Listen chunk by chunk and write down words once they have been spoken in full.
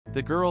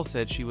The girl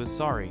said she was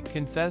sorry,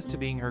 confessed to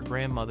being her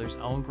grandmother's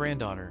own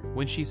granddaughter.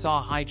 When she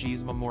saw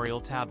Haiji's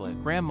memorial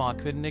tablet, Grandma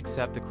couldn't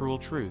accept the cruel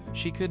truth.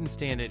 She couldn't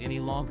stand it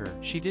any longer.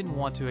 She didn't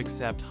want to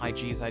accept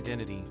Haiji's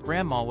identity.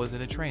 Grandma was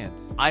in a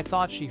trance. I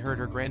thought she heard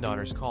her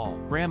granddaughter's call.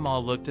 Grandma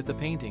looked at the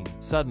painting.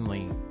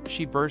 Suddenly,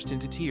 she burst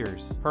into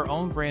tears. Her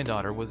own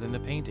granddaughter was in the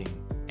painting.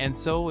 And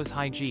so was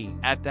Haiji.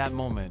 At that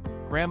moment,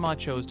 Grandma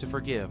chose to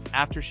forgive.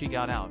 After she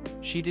got out,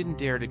 she didn't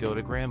dare to go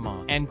to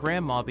Grandma, and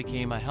Grandma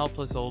became a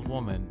helpless old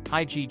woman.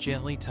 Haiji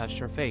gently touched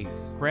her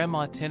face.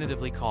 Grandma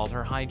tentatively called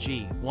her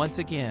Haiji. Once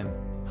again,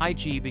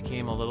 Haiji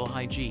became a little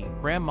Haiji.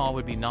 Grandma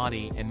would be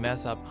naughty and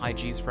mess up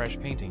Haiji's fresh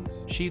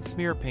paintings. She'd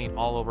smear paint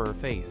all over her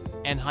face,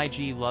 and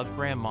Haiji loved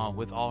Grandma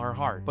with all her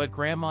heart. But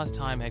Grandma's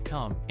time had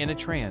come. In a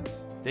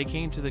trance, they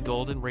came to the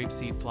golden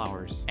rapeseed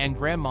flowers, and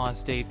Grandma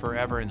stayed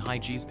forever in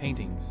Haiji's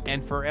paintings,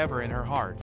 and forever in her heart.